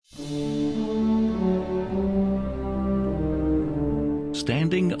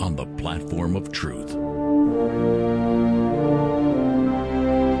standing on the platform of truth.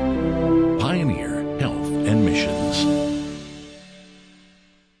 Pioneer Health and Missions.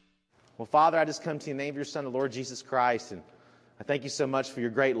 Well, Father, I just come to you in the name of your Son, the Lord Jesus Christ, and I thank you so much for your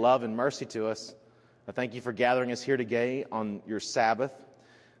great love and mercy to us. I thank you for gathering us here today on your Sabbath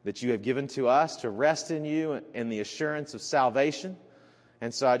that you have given to us to rest in you and the assurance of salvation.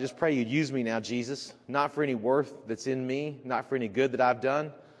 And so I just pray you'd use me now, Jesus, not for any worth that's in me, not for any good that I've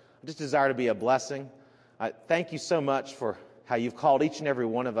done. I just desire to be a blessing. I thank you so much for how you've called each and every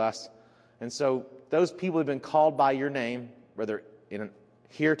one of us. And so those people who have been called by your name, whether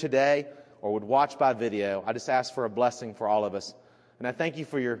here today or would watch by video, I just ask for a blessing for all of us. And I thank you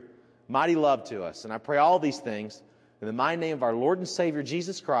for your mighty love to us. And I pray all these things in the mighty name of our Lord and Savior,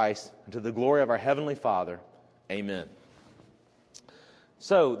 Jesus Christ, and to the glory of our Heavenly Father. Amen.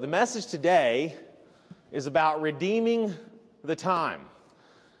 So the message today is about redeeming the time.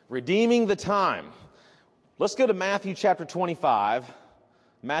 Redeeming the time. Let's go to Matthew chapter 25.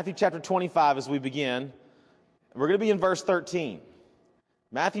 Matthew chapter 25 as we begin. We're going to be in verse 13.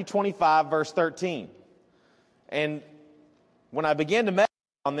 Matthew 25, verse 13. And when I began to meditate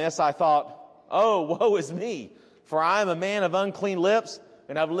on this, I thought, oh, woe is me, for I am a man of unclean lips,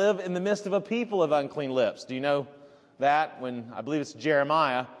 and I've lived in the midst of a people of unclean lips. Do you know that? When, I believe it's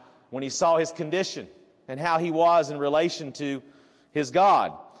Jeremiah, when he saw his condition and how he was in relation to his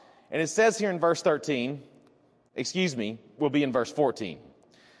God. And it says here in verse 13, we'll be in verse 14.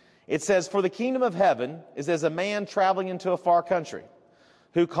 It says, for the kingdom of heaven is as a man traveling into a far country,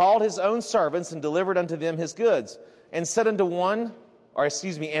 who called his own servants and delivered unto them his goods, and said unto one,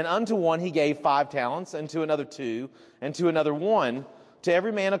 and unto one he gave 5 talents, and to another 2, and to another 1, to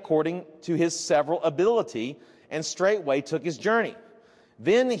every man according to his several ability, and straightway took his journey.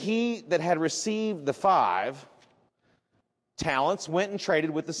 Then he that had received the 5 talents went and traded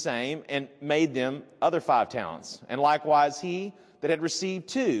with the same, and made them other 5 talents. And likewise he that had received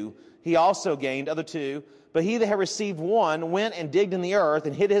 2, he also gained other 2. But he that had received 1 went and digged in the earth,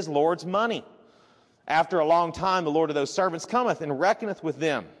 and hid his Lord's money. After a long time, the Lord of those servants cometh and reckoneth with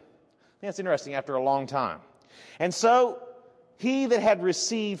them. I think that's interesting, after a long time. And so he that had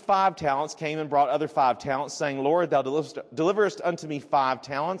received 5 talents came and brought other 5 talents, saying, Lord, thou deliverest unto me 5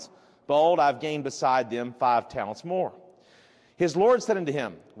 talents. Behold, I've gained beside them 5 talents more. His Lord said unto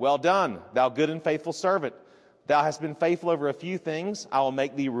him, well done, thou good and faithful servant. Thou hast been faithful over a few things. I will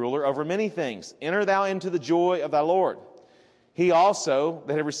make thee ruler over many things. Enter thou into the joy of thy Lord. He also,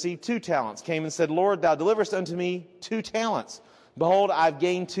 that had received 2 talents, came and said, Lord, thou deliverest unto me 2 talents. Behold, I've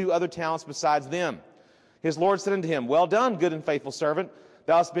gained 2 other talents besides them. His Lord said unto him, well done, good and faithful servant.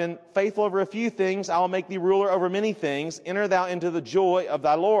 Thou hast been faithful over a few things. I will make thee ruler over many things. Enter thou into the joy of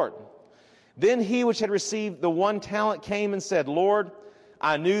thy Lord. Then he which had received the 1 talent came and said, Lord,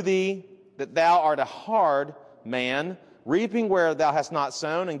 I knew thee that thou art a hard man, reaping where thou hast not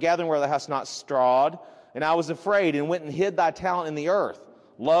sown, and gathering where thou hast not strawed. And I was afraid, and went and hid thy talent in the earth.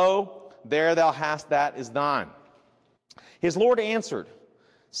 Lo, there thou hast that is thine. His Lord answered,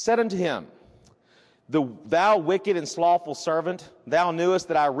 said unto him, thou wicked and slothful servant, thou knewest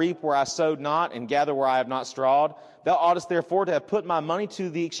that I reap where I sowed not, and gather where I have not strawed. Thou oughtest therefore to have put my money to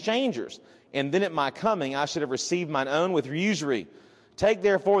the exchangers, and then at my coming I should have received mine own with usury. Take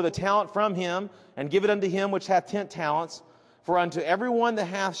therefore the talent from him, and give it unto him which hath 10 talents. For unto every one that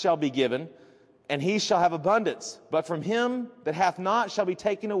hath shall be given, and he shall have abundance. But from him that hath not shall be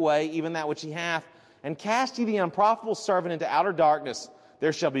taken away even that which he hath. And cast ye the unprofitable servant into outer darkness.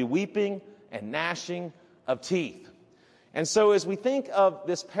 There shall be weeping and gnashing of teeth. And so as we think of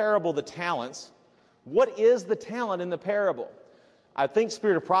this parable, the talents, what is the talent in the parable? I think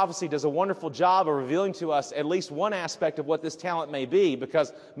Spirit of Prophecy does a wonderful job of revealing to us at least one aspect of what this talent may be,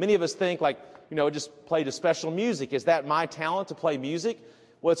 because many of us think just played a special music. Is that my talent to play music?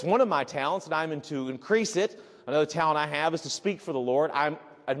 Well, it's one of my talents, and I'm to increase it. Another talent I have is to speak for the Lord. I'm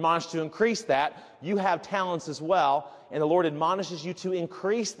admonished to increase that. You have talents as well, and the Lord admonishes you to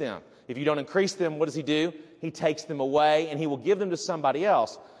increase them. If you don't increase them, what does He do? He takes them away, and He will give them to somebody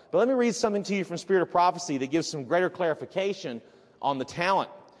else. But let me read something to you from Spirit of Prophecy that gives some greater clarification on the talent.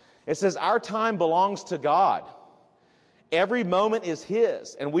 It says, our time belongs to God. Every moment is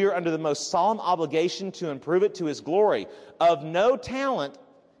His, and we are under the most solemn obligation to improve it to His glory. Of no talent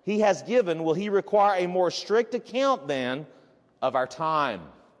He has given will He require a more strict account than of our time.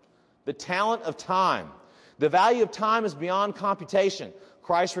 The talent of time. The value of time is beyond computation.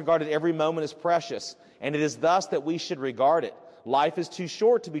 Christ regarded every moment as precious, and it is thus that we should regard it. Life is too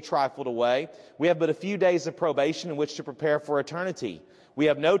short to be trifled away. We have but a few days of probation in which to prepare for eternity. We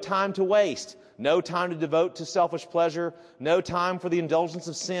have no time to waste, no time to devote to selfish pleasure, no time for the indulgence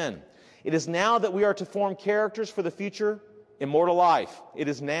of sin. It is now that we are to form characters for the future immortal life. It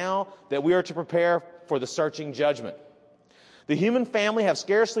is now that we are to prepare for the searching judgment. The human family have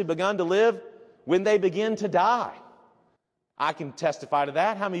scarcely begun to live when they begin to die. I can testify to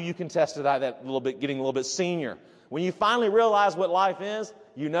that. How many of you can testify to that a little bit, getting a little bit senior? When you finally realize what life is,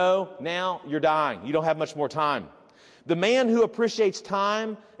 you know now you're dying. You don't have much more time. The man who appreciates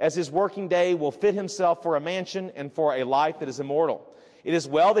time as his working day will fit himself for a mansion and for a life that is immortal. It is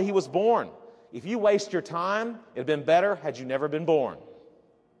well that he was born. If you waste your time, it would have been better had you never been born.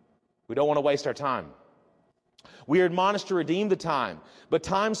 We don't want to waste our time. We are admonished to redeem the time, but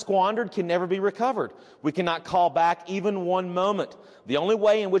time squandered can never be recovered. We cannot call back even one moment. The only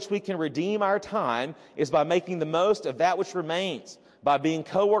way in which we can redeem our time is by making the most of that which remains, by being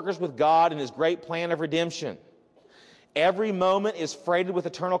co-workers with God in His great plan of redemption. Every moment is freighted with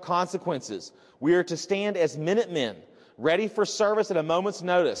eternal consequences. We are to stand as minutemen, ready for service at a moment's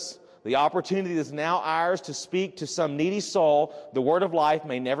notice. The opportunity is now ours to speak to some needy soul. The word of life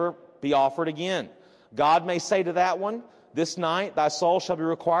may never be offered again. God may say to that one, "This night thy soul shall be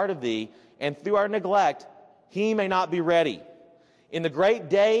required of thee," and through our neglect he may not be ready. In the great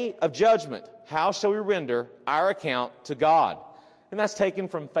day of judgment, how shall we render our account to God? And that's taken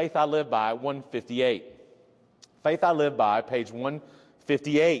from Faith I Live By, 158. Faith I Live By, page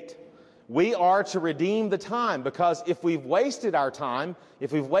 158. We are to redeem the time, because if we've wasted our time,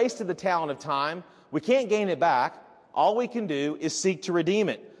 if we've wasted the talent of time, we can't gain it back. All we can do is seek to redeem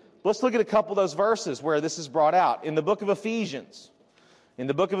it. Let's look at a couple of those verses where this is brought out. In the book of Ephesians. In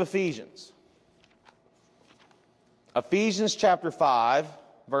the book of Ephesians. Ephesians chapter 5,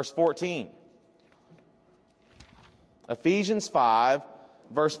 verse 14. Ephesians 5,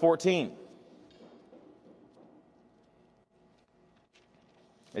 verse 14.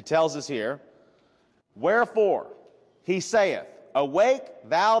 It tells us here, "Wherefore he saith, Awake,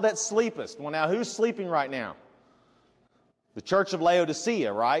 thou that sleepest." Well, now, who's sleeping right now? The church of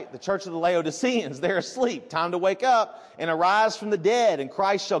Laodicea, right? The church of the Laodiceans, they're asleep. Time to wake up and arise from the dead, and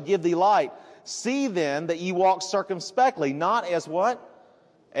Christ shall give thee light. See then that ye walk circumspectly, not as what?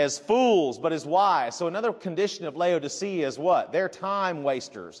 As fools, but as wise. So another condition of Laodicea is what? They're time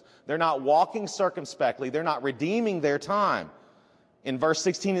wasters. They're not walking circumspectly. They're not redeeming their time. In verse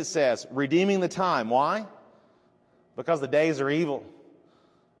 16 it says, redeeming the time. Why? Because the days are evil.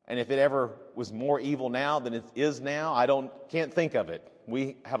 And if it ever was more evil now than it is now, can't think of it.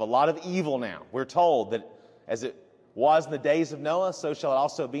 We have a lot of evil now. We're told that as it was in the days of Noah, so shall it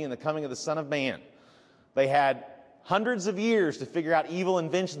also be in the coming of the Son of Man. They had hundreds of years to figure out evil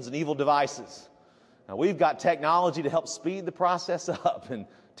inventions and evil devices. Now we've got technology to help speed the process up and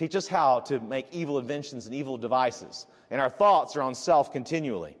teach us how to make evil inventions and evil devices. And our thoughts are on self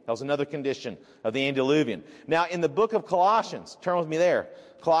continually. That was another condition of the antediluvian. Now in the book of Colossians, turn with me there.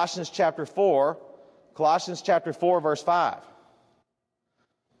 Colossians chapter 4, verse 5.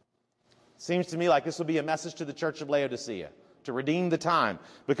 Seems to me like this will be a message to the church of Laodicea, to redeem the time.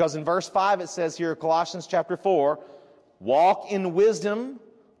 Because in verse 5 it says here, Colossians chapter 4, walk in wisdom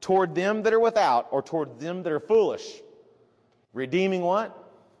toward them that are without, or toward them that are foolish. Redeeming what?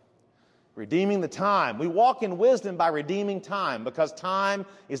 Redeeming the time. We walk in wisdom by redeeming time, because time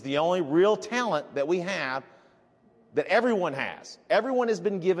is the only real talent that we have, that everyone has. Everyone has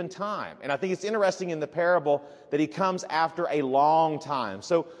been given time. And I think it's interesting in the parable that he comes after a long time.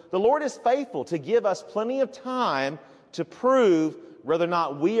 So the Lord is faithful to give us plenty of time to prove whether or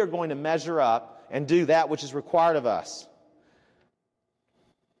not we are going to measure up and do that which is required of us.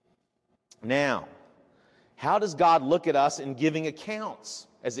 Now, how does God look at us in giving accounts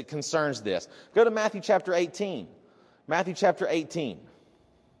as it concerns this? Go to Matthew chapter 18. Matthew chapter 18.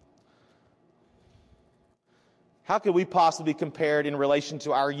 How could we possibly compare it in relation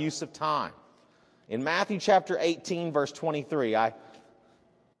to our use of time? In Matthew chapter 18, verse 23, I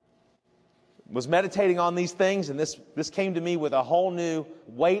was meditating on these things, and this came to me with a whole new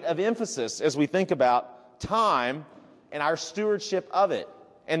weight of emphasis as we think about time and our stewardship of it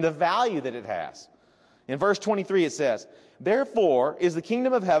and the value that it has. In verse 23 it says, therefore is the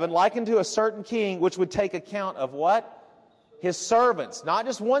kingdom of heaven like unto a certain king which would take account of what? His servants. Not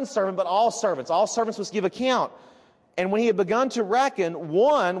just one servant, but all servants. All servants must give account. And when he had begun to reckon,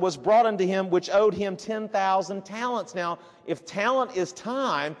 one was brought unto him which owed him 10,000 talents. Now, if talent is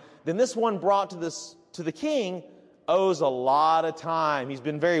time, then this one brought to the king owes a lot of time. He's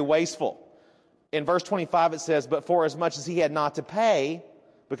been very wasteful. In verse 25 it says, but for as much as he had not to pay,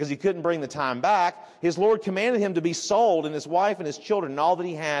 because he couldn't bring the time back, his Lord commanded him to be sold, and his wife and his children and all that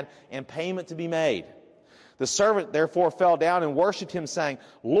he had, and payment to be made. The servant therefore fell down and worshipped him, saying,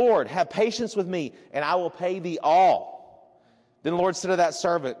 Lord, have patience with me, and I will pay thee all. Then the Lord said to that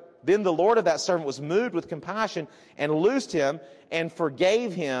servant, Then the Lord of that servant was moved with compassion and loosed him and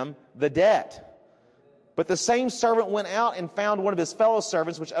forgave him the debt. But the same servant went out and found one of his fellow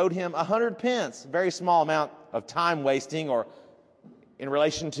servants, which owed him 100 pence, a very small amount of time wasting or in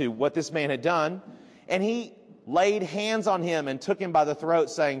relation to what this man had done. And he laid hands on him and took him by the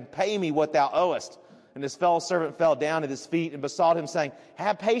throat, saying, Pay me what thou owest. And his fellow servant fell down at his feet and besought him, saying,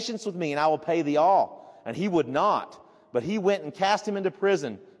 Have patience with me, and I will pay thee all. And he would not, but he went and cast him into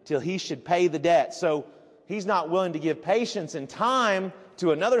prison till he should pay the debt. So he's not willing to give patience and time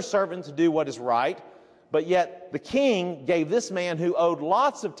to another servant to do what is right, but yet the king gave this man who owed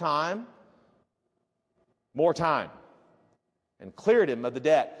lots of time more time and cleared him of the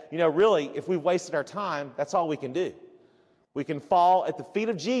debt. You know, really, if we've wasted our time, that's all we can do. We can fall at the feet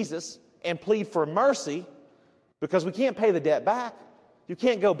of Jesus and plead for mercy because we can't pay the debt back. You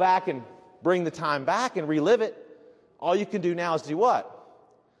can't go back and bring the time back and relive it. All you can do now is do what?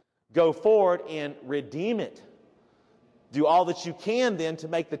 Go forward and redeem it. Do all that you can then to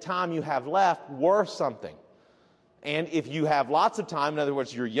make the time you have left worth something. And if you have lots of time, in other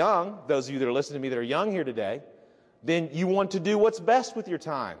words, you're young, those of you that are listening to me that are young here today, then you want to do what's best with your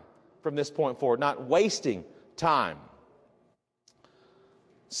time from this point forward, not wasting time.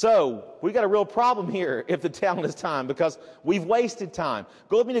 So, we got a real problem here if the talent is time, because we've wasted time.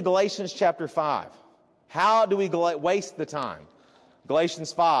 Go with me to Galatians chapter 5. How do we waste the time?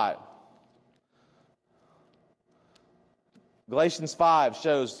 Galatians 5. Galatians 5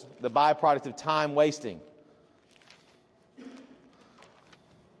 shows the byproduct of time wasting.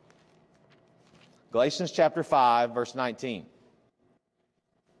 Galatians chapter 5, verse 19.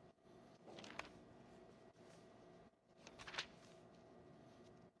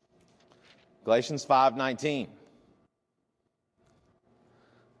 Galatians 5:19.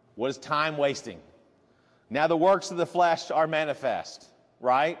 What is time wasting? Now the works of the flesh are manifest,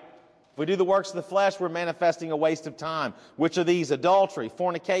 right? If we do the works of the flesh, we're manifesting a waste of time. Which are these? Adultery,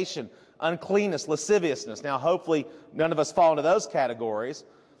 fornication, uncleanness, lasciviousness. Now hopefully none of us fall into those categories.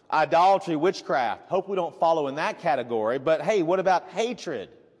 Idolatry, witchcraft. Hope we don't follow in that category. But hey, what about hatred?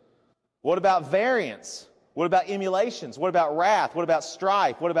 What about variance? What about emulations? What about wrath? What about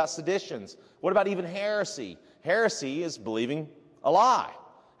strife? What about seditions? What about even heresy? Heresy is believing a lie.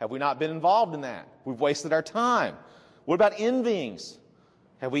 Have we not been involved in that? We've wasted our time. What about envyings?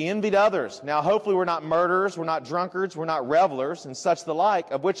 Have we envied others? Now, hopefully we're not murderers, we're not drunkards, we're not revelers, and such the like,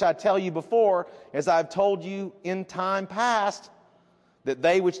 of which I tell you before, as I've told you in time past, that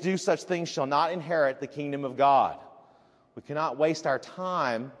they which do such things shall not inherit the kingdom of God. We cannot waste our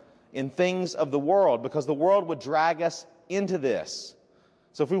time in things of the world, because the world would drag us into this.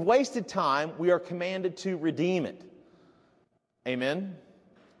 So if we've wasted time, we are commanded to redeem it. Amen?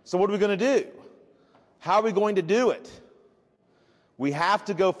 So what are we going to do? How are we going to do it? We have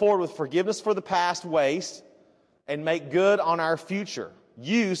to go forward with forgiveness for the past waste and make good on our future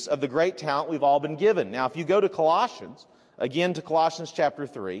use of the great talent we've all been given. Now, if you go to Colossians, again to Colossians chapter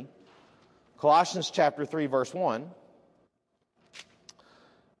 3, Colossians chapter 3, verse 1,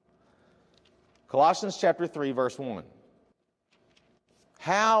 Colossians chapter 3, verse 1.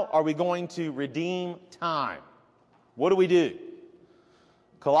 How are we going to redeem time? What do we do?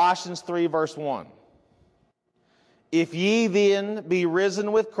 Colossians 3, verse 1. If ye then be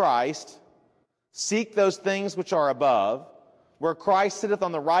risen with Christ, seek those things which are above, where Christ sitteth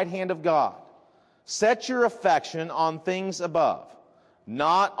on the right hand of God. Set your affection on things above,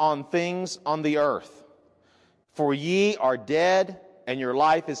 not on things on the earth. For ye are dead, and your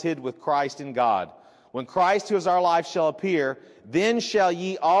life is hid with Christ in God. When Christ, who is our life, shall appear, then shall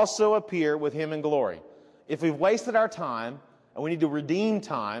ye also appear with him in glory. If we've wasted our time, and we need to redeem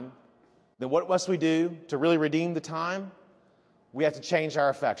time, then what must we do to really redeem the time? We have to change our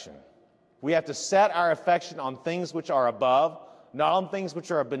affection. We have to set our affection on things which are above, not on things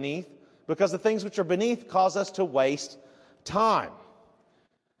which are beneath, because the things which are beneath cause us to waste time.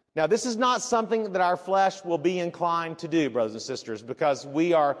 Now, this is not something that our flesh will be inclined to do, brothers and sisters, because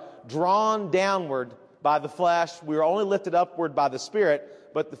we are drawn downward by the flesh. We are only lifted upward by the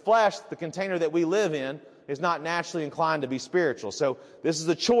Spirit, but the flesh, the container that we live in, is not naturally inclined to be spiritual. So this is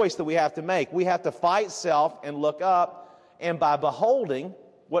a choice that we have to make. We have to fight self and look up, and by beholding,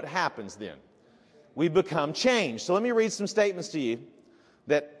 what happens then? We become changed. So let me read some statements to you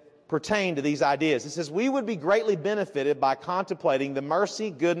that pertain to these ideas. It says, we would be greatly benefited by contemplating the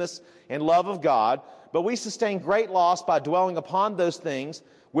mercy, goodness, and love of God, but we sustain great loss by dwelling upon those things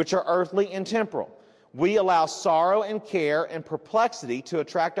which are earthly and temporal. We allow sorrow and care and perplexity to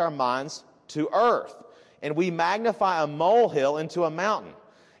attract our minds to earth. and we magnify a molehill into a mountain.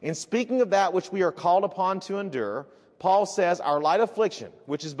 In speaking of that which we are called upon to endure, Paul says, our light affliction,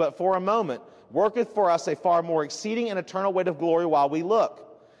 which is but for a moment, worketh for us a far more exceeding and eternal weight of glory while we look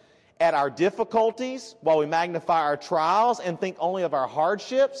at our difficulties, while we magnify our trials and think only of our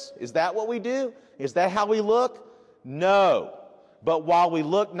hardships. Is that what we do? Is that how we look? No. But while we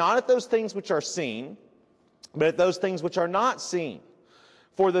look not at those things which are seen, but at those things which are not seen.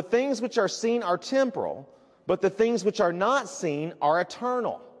 For the things which are seen are temporal, but the things which are not seen are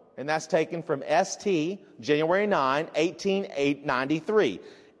eternal. And that's taken from St. January 9, 1893.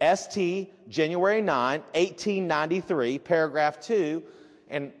 St. January 9, 1893, paragraph 2.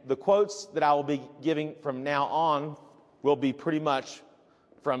 And the quotes that I will be giving from now on will be pretty much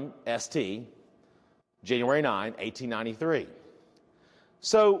from St. January 9, 1893.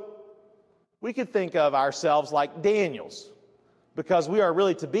 So we could think of ourselves like Daniels, because we are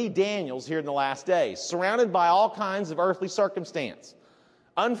really to be Daniels here in the last days, surrounded by all kinds of earthly circumstance,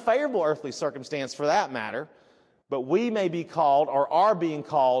 unfavorable earthly circumstance for that matter, but we may be called or are being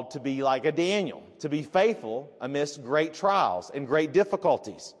called to be like a Daniel, to be faithful amidst great trials and great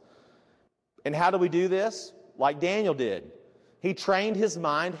difficulties. And how do we do this? Like Daniel did. He trained his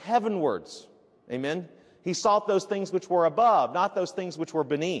mind heavenwards. Amen? He sought those things which were above, not those things which were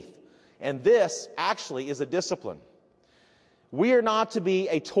beneath. And this actually is a discipline. We are not to be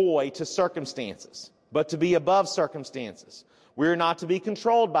a toy to circumstances, but to be above circumstances. We are not to be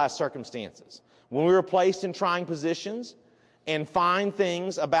controlled by circumstances. When we are placed in trying positions and find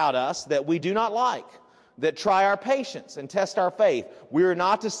things about us that we do not like, that try our patience and test our faith, we are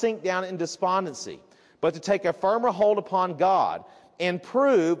not to sink down in despondency, but to take a firmer hold upon God and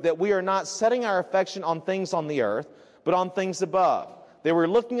prove that we are not setting our affection on things on the earth, but on things above. That we're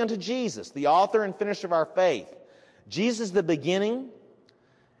looking unto Jesus, the author and finisher of our faith. Jesus, the beginning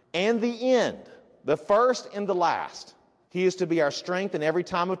and the end, the first and the last. He is to be our strength in every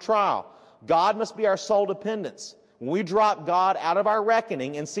time of trial. God must be our sole dependence. When we drop God out of our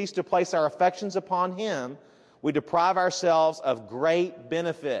reckoning and cease to place our affections upon Him, we deprive ourselves of great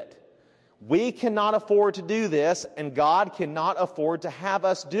benefit. We cannot afford to do this, and God cannot afford to have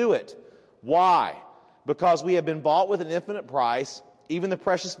us do it. Why? Because we have been bought with an infinite price, even the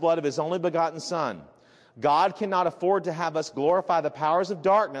precious blood of His only begotten Son. God cannot afford to have us glorify the powers of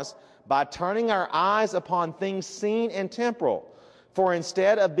darkness by turning our eyes upon things seen and temporal. For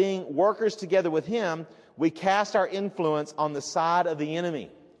instead of being workers together with Him, we cast our influence on the side of the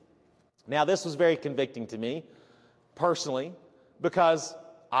enemy. Now, this was very convicting to me, personally, because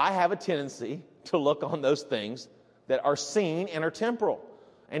I have a tendency to look on those things that are seen and are temporal,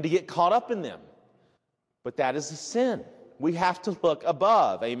 and to get caught up in them. But that is a sin. We have to look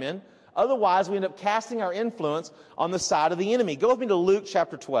above, amen? Otherwise, we end up casting our influence on the side of the enemy. Go with me to Luke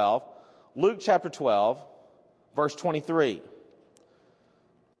chapter 12. Luke chapter 12, verse 23.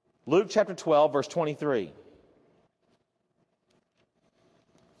 Luke chapter 12, verse 23.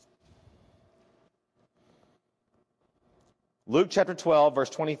 Luke chapter 12, verse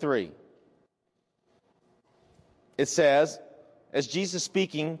 23. It says, as Jesus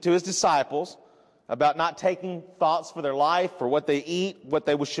speaking to His disciples about not taking thoughts for their life, for what they eat, what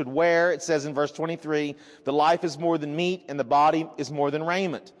they should wear, it says in verse 23, the life is more than meat, and the body is more than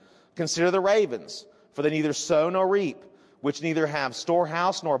raiment. Consider the ravens, for they neither sow nor reap, which neither have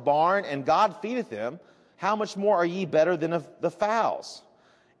storehouse nor barn, and God feedeth them. How much more are ye better than of the fowls?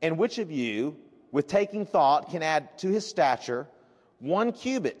 And which of you, with taking thought, can add to his stature 1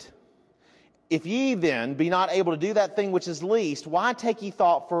 cubit? If ye then be not able to do that thing which is least, why take ye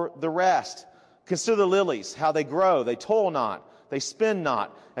thought for the rest? Consider the lilies, how they grow, they toil not, they spin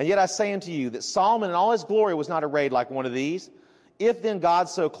not. And yet I say unto you that Solomon in all his glory was not arrayed like one of these. If then God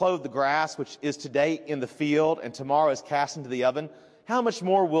so clothe the grass, which is today in the field, and tomorrow is cast into the oven, how much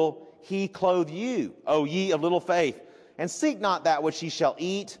more will He clothe you, O ye of little faith? And seek not that which ye shall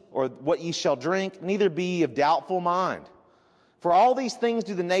eat, or what ye shall drink, neither be ye of doubtful mind. For all these things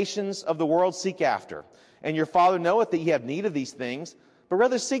do the nations of the world seek after. And your Father knoweth that ye have need of these things, but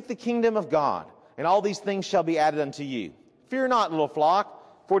rather seek the kingdom of God, and all these things shall be added unto you. Fear not, little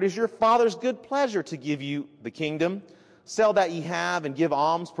flock, for it is your Father's good pleasure to give you the kingdom. Sell that ye have, and give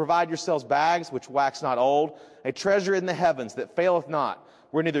alms. Provide yourselves bags which wax not old, a treasure in the heavens that faileth not,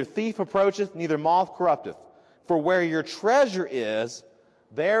 where neither thief approacheth, neither moth corrupteth. For where your treasure is,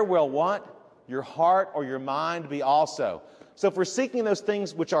 there will what? Your heart or your mind be also. So if we're seeking those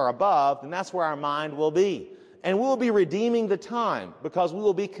things which are above, then that's where our mind will be. And we will be redeeming the time, because we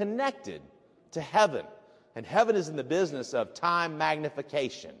will be connected to heaven. And heaven is in the business of time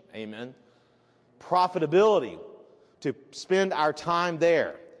magnification. Amen. Profitability, to spend our time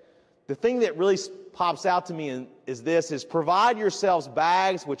there. the thing that really pops out to me is provide yourselves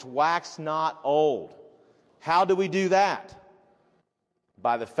bags which wax not old. How do we do that?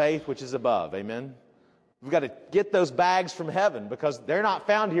 By the faith which is above. Amen? We've got to get those bags from heaven because they're not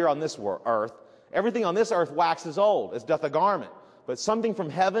found here on this earth. Everything on this earth waxes old, as doth a garment. But something from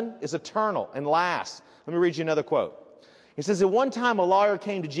heaven is eternal and lasts. Let me read you another quote. It says, "At one time a lawyer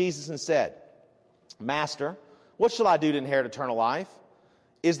came to Jesus and said, 'Master, what shall I do to inherit eternal life?'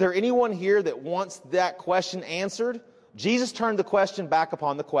 Is there anyone here that wants that question answered?" Jesus turned the question back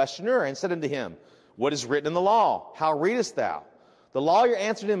upon the questioner and said unto him, "What is written in the law? How readest thou?" The lawyer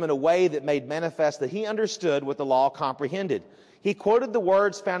answered him in a way that made manifest that he understood what the law comprehended. He quoted the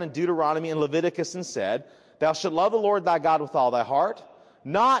words found in Deuteronomy and Leviticus and said, "Thou shalt love the Lord thy God with all thy heart,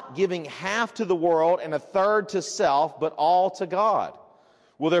 not giving half to the world and a third to self, but all to God."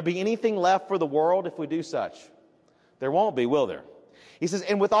 Will there be anything left for the world if we do such? There won't be, will there? He says,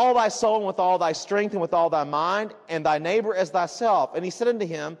 "And with all thy soul and with all thy strength and with all thy mind, and thy neighbor as thyself." And he said unto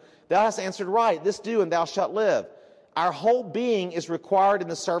him, "Thou hast answered right, this do, and thou shalt live." Our whole being is required in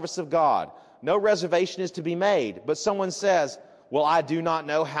the service of God. No reservation is to be made. But someone says, "Well, I do not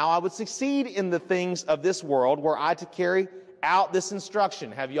know how I would succeed in the things of this world were I to carry out this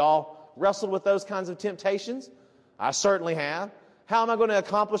instruction." Have y'all wrestled with those kinds of temptations? I certainly have. How am I going to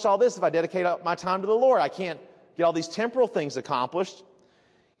accomplish all this if I dedicate my time to the Lord? I can't get all these temporal things accomplished.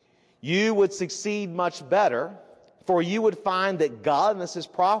 You would succeed much better, for you would find that godliness is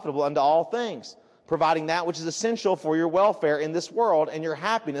profitable unto all things, providing that which is essential for your welfare in this world and your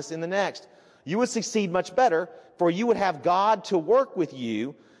happiness in the next. You would succeed much better, for you would have God to work with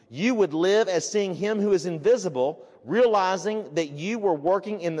you. You would live as seeing him who is invisible, realizing that you were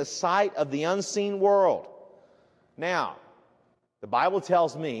working in the sight of the unseen world. Now, the Bible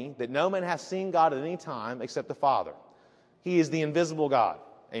tells me that no man has seen God at any time except the Father. He is the invisible God.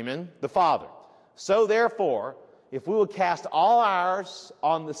 Amen? The Father. So therefore, if we would cast all ours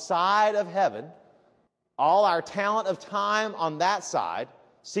on the side of heaven, all our talent of time on that side,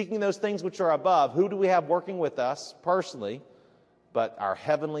 seeking those things which are above, who do we have working with us personally but our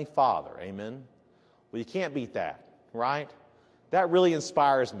Heavenly Father? Amen? Well, you can't beat that, right? That really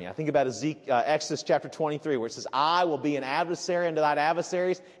inspires me. I think about Exodus chapter 23, where it says, "I will be an adversary unto thine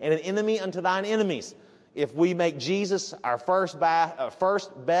adversaries and an enemy unto thine enemies." If we make Jesus our first,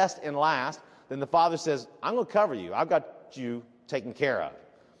 best, and last, then the Father says, "I'm going to cover you. I've got you taken care of."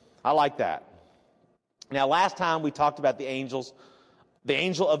 I like that. Now, last time we talked about the angel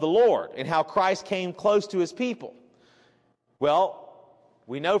of the Lord, and how Christ came close to his people. Well,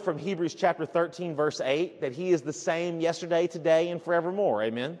 we know from Hebrews chapter 13, verse 8, that he is the same yesterday, today, and forevermore.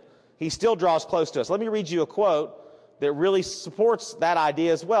 Amen? He still draws close to us. Let me read you a quote that really supports that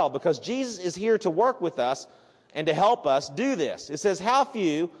idea as well, because Jesus is here to work with us and to help us do this. It says, "How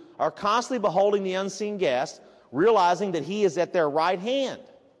few are constantly beholding the unseen guest, realizing that he is at their right hand."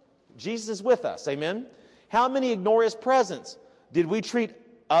 Jesus is with us. Amen? How many ignore his presence? Did we treat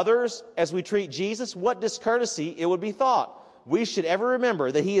others as we treat Jesus? What discourtesy it would be thought. We should ever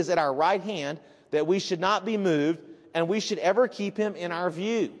remember that he is at our right hand, that we should not be moved, and we should ever keep him in our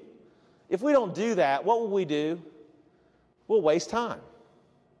view. If we don't do that, what will we do? We'll waste time.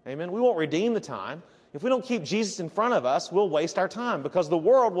 Amen? We won't redeem the time. If we don't keep Jesus in front of us, we'll waste our time, because the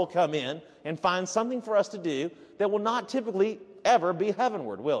world will come in and find something for us to do that will not typically ever be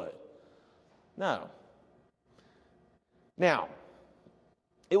heavenward, will it? No. Now,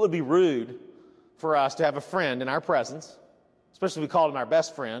 it would be rude for us to have a friend in our presence, especially if we called him our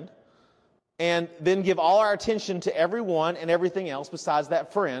best friend, and then give all our attention to everyone and everything else besides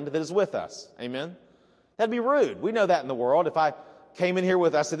that friend that is with us. Amen? That'd be rude. We know that in the world. If I came in here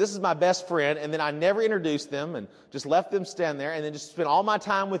with, I said, "This is my best friend," and then I never introduced them and just left them stand there and then just spent all my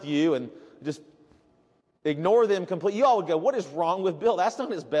time with you and just ignore them completely. You all would go, "What is wrong with Bill? That's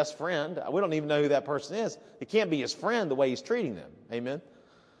not his best friend. We don't even know who that person is. It can't be his friend the way he's treating them." Amen?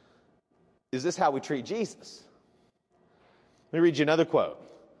 Is this how we treat Jesus? Let me read you another quote.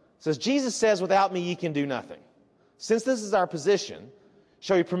 It says, "Jesus says, 'Without me ye can do nothing.' Since this is our position,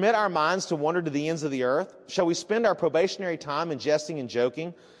 shall we permit our minds to wander to the ends of the earth? Shall we spend our probationary time in jesting and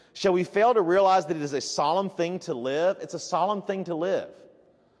joking? Shall we fail to realize that it is a solemn thing to live?" It's a solemn thing to live.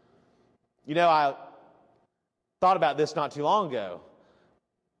 You know, I thought about this not too long ago.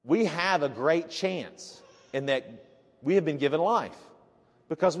 We have a great chance in that we have been given life,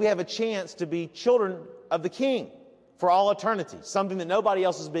 because we have a chance to be children of the King for all eternity, something that nobody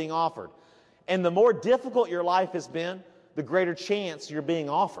else is being offered. And the more difficult your life has been, the greater chance you're being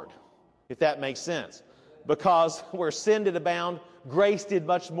offered, if that makes sense. Because where sin did abound, grace did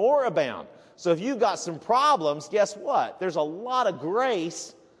much more abound. So if you've got some problems, guess what? There's a lot of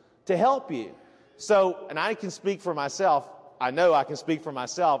grace to help you. So, and I can speak for myself. I know I can speak for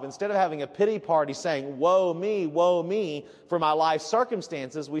myself. Instead of having a pity party saying, woe me for my life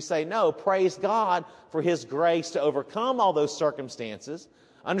circumstances, we say, no, praise God for His grace to overcome all those circumstances.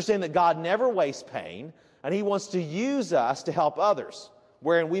 Understand that God never wastes pain, and He wants to use us to help others,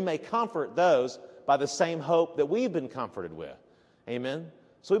 wherein we may comfort those by the same hope that we've been comforted with. Amen?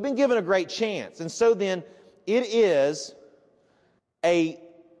 So we've been given a great chance. And so then, it is a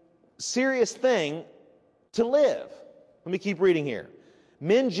serious thing to live. Let me keep reading here.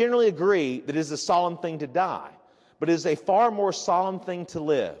 Men generally agree that it is a solemn thing to die, but it is a far more solemn thing to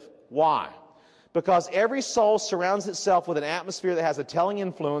live. Why? Because every soul surrounds itself with an atmosphere that has a telling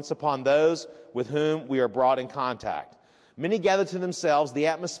influence upon those with whom we are brought in contact. Many gather to themselves the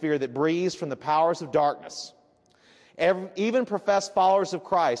atmosphere that breathes from the powers of darkness. Even professed followers of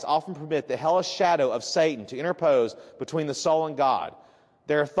Christ often permit the hellish shadow of Satan to interpose between the soul and God.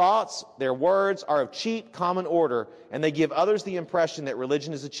 Their thoughts, their words are of cheap, common order, and they give others the impression that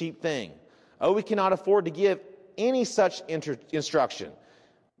religion is a cheap thing. Oh, we cannot afford to give any such instruction.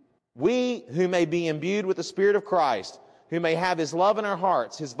 We, who may be imbued with the Spirit of Christ, who may have His love in our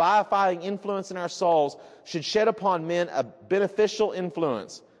hearts, His vivifying influence in our souls, should shed upon men a beneficial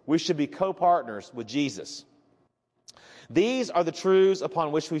influence. We should be co-partners with Jesus. These are the truths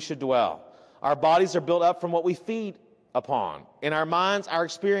upon which we should dwell. Our bodies are built up from what we feed upon. In our minds, our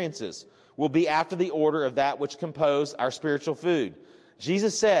experiences will be after the order of that which compose our spiritual food.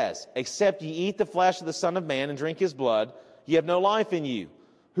 Jesus says, except ye eat the flesh of the Son of Man and drink His blood, ye have no life in you.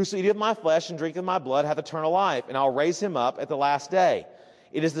 Whoso eateth my flesh and drinketh my blood hath eternal life, and I'll raise him up at the last day.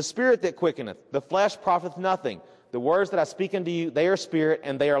 It is the Spirit that quickeneth, the flesh profiteth nothing. The words that I speak unto you, they are spirit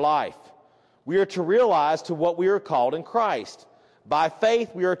and they are life. We are to realize to what we are called in Christ. By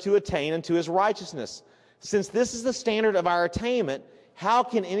faith we are to attain unto His righteousness. Since this is the standard of our attainment, how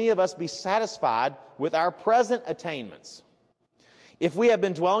can any of us be satisfied with our present attainments? If we have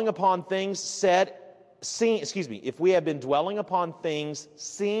been dwelling upon things if we have been dwelling upon things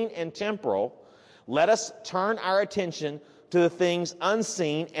seen and temporal, let us turn our attention to the things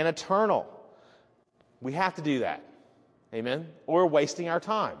unseen and eternal. We have to do that. Amen? Or we're wasting our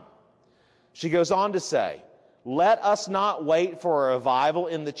time. She goes on to say, let us not wait for a revival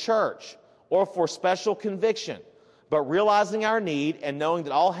in the church or for special conviction, but realizing our need and knowing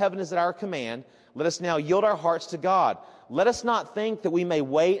that all heaven is at our command, let us now yield our hearts to God. Let us not think that we may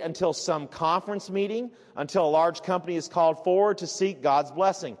wait until some conference meeting, until a large company is called forward to seek God's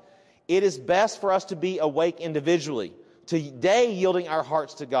blessing. It is best for us to be awake individually, today yielding our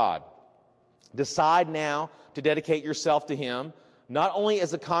hearts to God. Decide now to dedicate yourself to Him, not only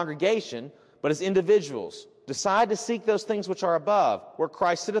as a congregation, but as individuals. Decide to seek those things which are above, where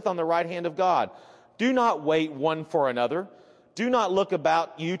Christ sitteth on the right hand of God. Do not wait one for another. Do not look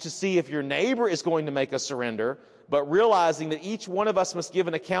about you to see if your neighbor is going to make a surrender, but realizing that each one of us must give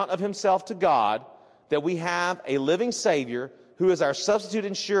an account of himself to God, that we have a living Savior who is our substitute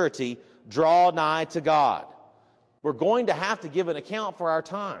and surety, draw nigh to God. We're going to have to give an account for our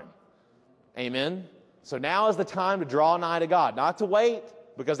time. Amen? So now is the time to draw nigh to God. Not to wait,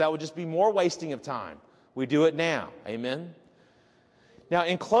 because that would just be more wasting of time. We do it now. Amen? Now,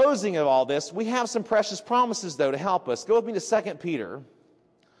 in closing of all this, we have some precious promises, though, to help us. Go with me to 2 Peter.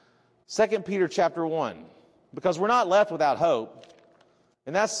 2 Peter chapter 1. Because we're not left without hope.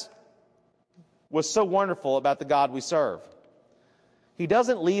 And that's what's so wonderful about the God we serve. He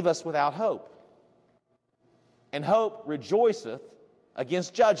doesn't leave us without hope. And hope rejoiceth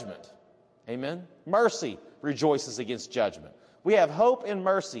against judgment. Amen? Mercy rejoices against judgment. We have hope and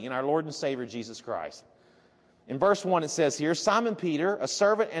mercy in our Lord and Savior Jesus Christ. In verse 1 it says here, Simon Peter, a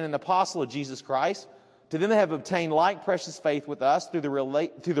servant and an apostle of Jesus Christ, to them that have obtained like precious faith with us through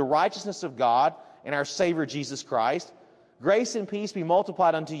the righteousness of God and our Savior Jesus Christ, grace and peace be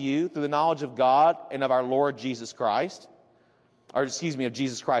multiplied unto you through the knowledge of God and of our Lord Jesus Christ, of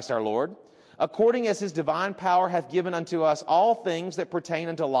Jesus Christ our Lord, according as His divine power hath given unto us all things that pertain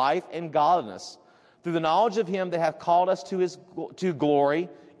unto life and godliness, through the knowledge of Him that hath called us to glory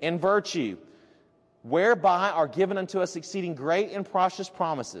and virtue, whereby are given unto us exceeding great and precious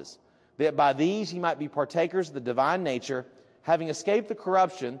promises, that by these ye might be partakers of the divine nature, having escaped the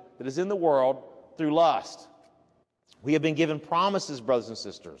corruption that is in the world through lust. We have been given promises, brothers and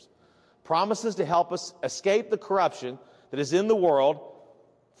sisters, promises to help us escape the corruption that is in the world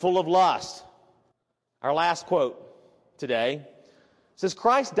full of lust. Our last quote today says,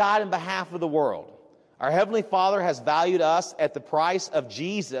 Christ died in behalf of the world. Our Heavenly Father has valued us at the price of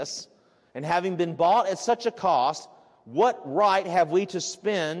Jesus, and having been bought at such a cost, what right have we to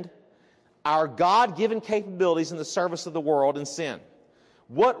spend our God-given capabilities in the service of the world in sin?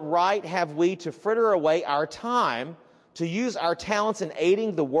 What right have we to fritter away our time, to use our talents in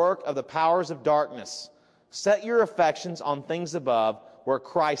aiding the work of the powers of darkness? Set your affections on things above, where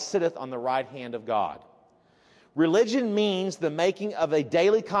Christ sitteth on the right hand of God. Religion means the making of a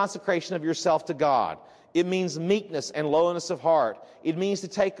daily consecration of yourself to God. It means meekness and lowliness of heart. It means to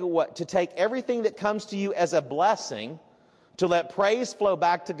take everything that comes to you as a blessing, to let praise flow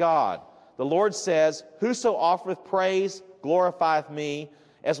back to God. The Lord says, "Whoso offereth praise glorifieth me."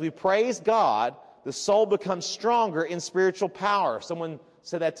 As we praise God, the soul becomes stronger in spiritual power. Someone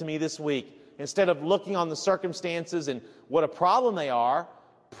said that to me this week. Instead of looking on the circumstances and what a problem they are,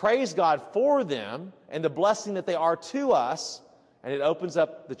 praise God for them and the blessing that they are to us, and it opens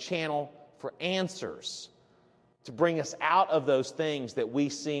up the channel for answers to bring us out of those things that we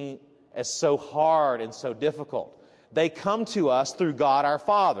see as so hard and so difficult. They come to us through God our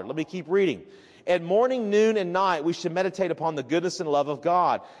Father. Let me keep reading. At morning, noon, and night we should meditate upon the goodness and love of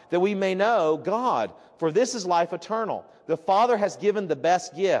God, that we may know God, for this is life eternal. The Father has given the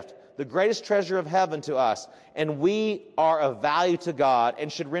best gift, the greatest treasure of heaven, to us, and we are of value to God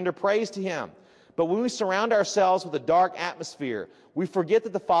and should render praise to Him. But when we surround ourselves with a dark atmosphere, we forget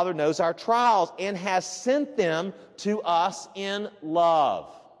that the Father knows our trials and has sent them to us in love.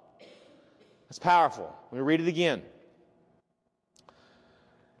 That's powerful. Let me read it again.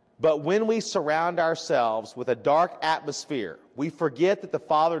 But when we surround ourselves with a dark atmosphere, we forget that the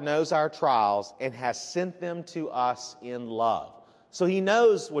Father knows our trials and has sent them to us in love. So He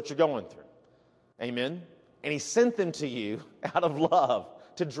knows what you're going through. Amen? And He sent them to you out of love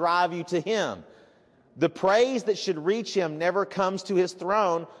to drive you to Him. The praise that should reach Him never comes to His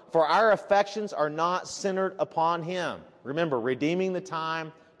throne, for our affections are not centered upon Him. Remember, redeeming the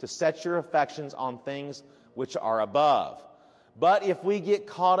time to set your affections on things which are above. But if we get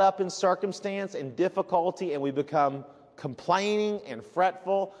caught up in circumstance and difficulty and we become complaining and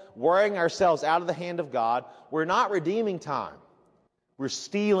fretful, wearing ourselves out of the hand of God, we're not redeeming time. We're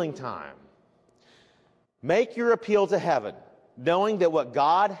stealing time. Make your appeal to heaven, knowing that what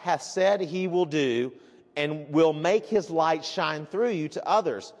God hath said He will do and will make His light shine through you to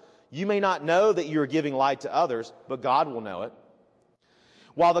others. You may not know that you are giving light to others, but God will know it.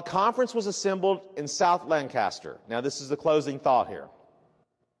 While the conference was assembled in South Lancaster, now this is the closing thought here.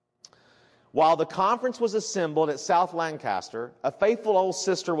 While the conference was assembled at South Lancaster, a faithful old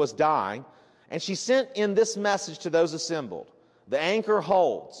sister was dying, and she sent in this message to those assembled. The anchor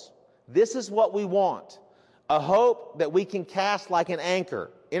holds. This is what we want. A hope that we can cast like an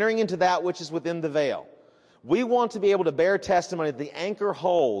anchor, entering into that which is within the veil. We want to be able to bear testimony that the anchor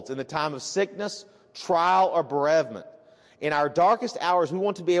holds in the time of sickness, trial, or bereavement. In our darkest hours, we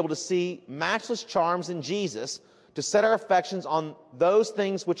want to be able to see matchless charms in Jesus, to set our affections on those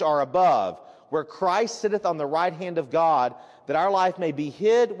things which are above, where Christ sitteth on the right hand of God, that our life may be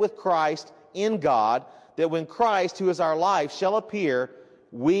hid with Christ in God, that when Christ, who is our life, shall appear,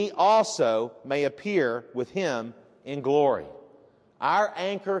 we also may appear with Him in glory. Our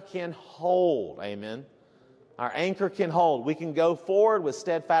anchor can hold, amen. Our anchor can hold. We can go forward with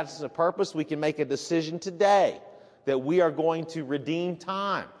steadfastness of purpose. We can make a decision today that we are going to redeem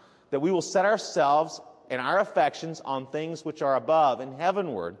time, that we will set ourselves and our affections on things which are above and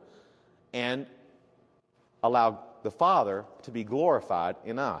heavenward, and allow the Father to be glorified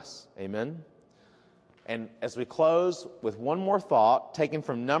in us. Amen? And as we close with one more thought, taken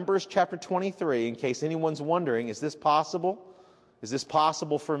from Numbers chapter 23, in case anyone's wondering, is this possible? Is this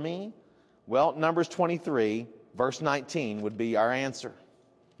possible for me? Well, Numbers 23, verse 19 would be our answer.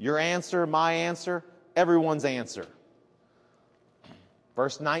 Your answer, my answer, everyone's answer.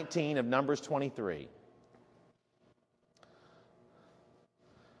 Verse 19 of Numbers 23.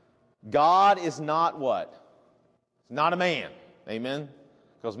 God is not what? Not a man. Amen?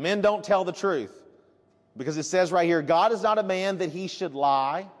 Because men don't tell the truth. Because it says right here, God is not a man that He should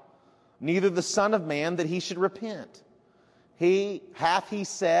lie, neither the Son of Man that He should repent. Hath He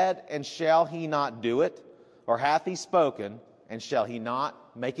said, and shall He not do it? Or hath He spoken, and shall He not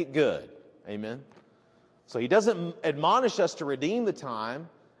make it good? Amen? So He doesn't admonish us to redeem the time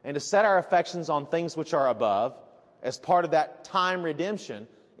and to set our affections on things which are above as part of that time redemption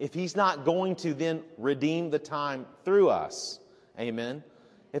if He's not going to then redeem the time through us. Amen?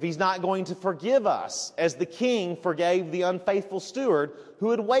 If He's not going to forgive us as the king forgave the unfaithful steward who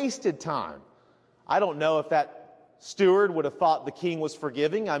had wasted time. I don't know if that steward would have thought the king was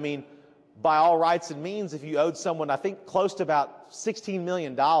forgiving. I mean, by all rights and means, if you owed someone, I think, close to about $16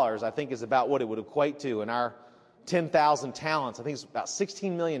 million, I think is about what it would equate to in our 10,000 talents. I think it's about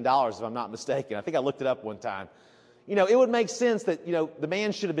 $16 million, if I'm not mistaken. I think I looked it up one time. it would make sense that, the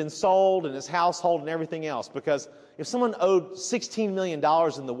man should have been sold and his household and everything else, because if someone owed $16 million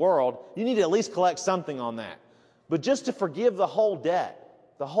in the world, you need to at least collect something on that. But just to forgive the whole debt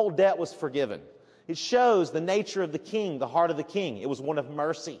was forgiven. It shows the nature of the king, the heart of the king. It was one of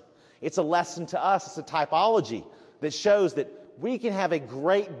mercy. It's a lesson to us. It's a typology that shows that we can have a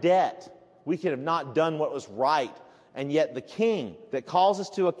great debt. We can have not done what was right. And yet the king that calls us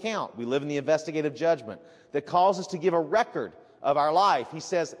to account, we live in the investigative judgment, that calls us to give a record of our life. He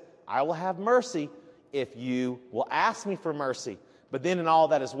says, I will have mercy if you will ask me for mercy. But then in all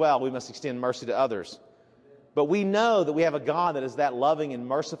that as well, we must extend mercy to others. But we know that we have a God that is that loving and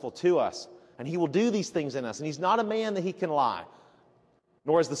merciful to us. And he will do these things in us. And he's not a man that he can lie,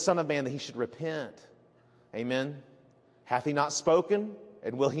 nor is the Son of Man that he should repent. Amen. Hath he not spoken,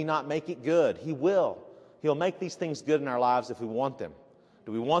 and will he not make it good? He will. He'll make these things good in our lives if we want them.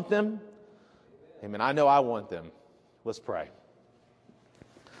 Do we want them? Amen. I know I want them. Let's pray.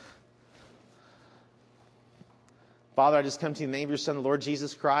 Father, I just come to you in the name of your Son, the Lord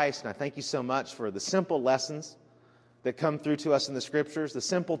Jesus Christ, and I thank you so much for the simple lessons that come through to us in the Scriptures, the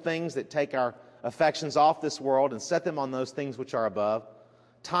simple things that take our affections off this world and set them on those things which are above.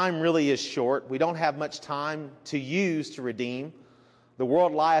 Time really is short. We don't have much time to use to redeem. The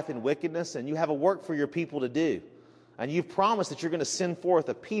world lieth in wickedness, and you have a work for your people to do. And you've promised that you're going to send forth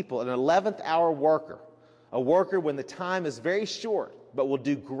a people, an 11th hour worker, a worker when the time is very short, but will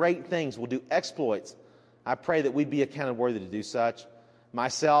do great things, will do exploits. I pray that we'd be accounted worthy to do such.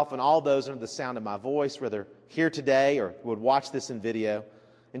 Myself and all those under the sound of my voice, whether here today or would watch this in video.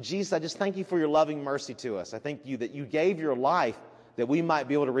 And Jesus, I just thank you for your loving mercy to us. I thank you that you gave your life that we might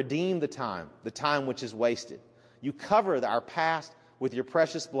be able to redeem the time which is wasted. You cover our past with your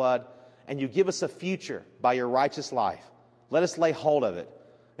precious blood, and you give us a future by your righteous life. Let us lay hold of it.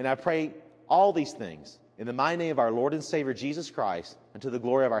 And I pray all these things in the mighty name of our Lord and Savior Jesus Christ, and to the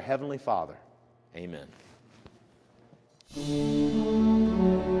glory of our Heavenly Father. Amen.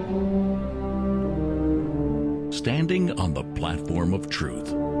 Standing on the platform of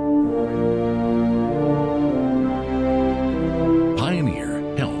truth.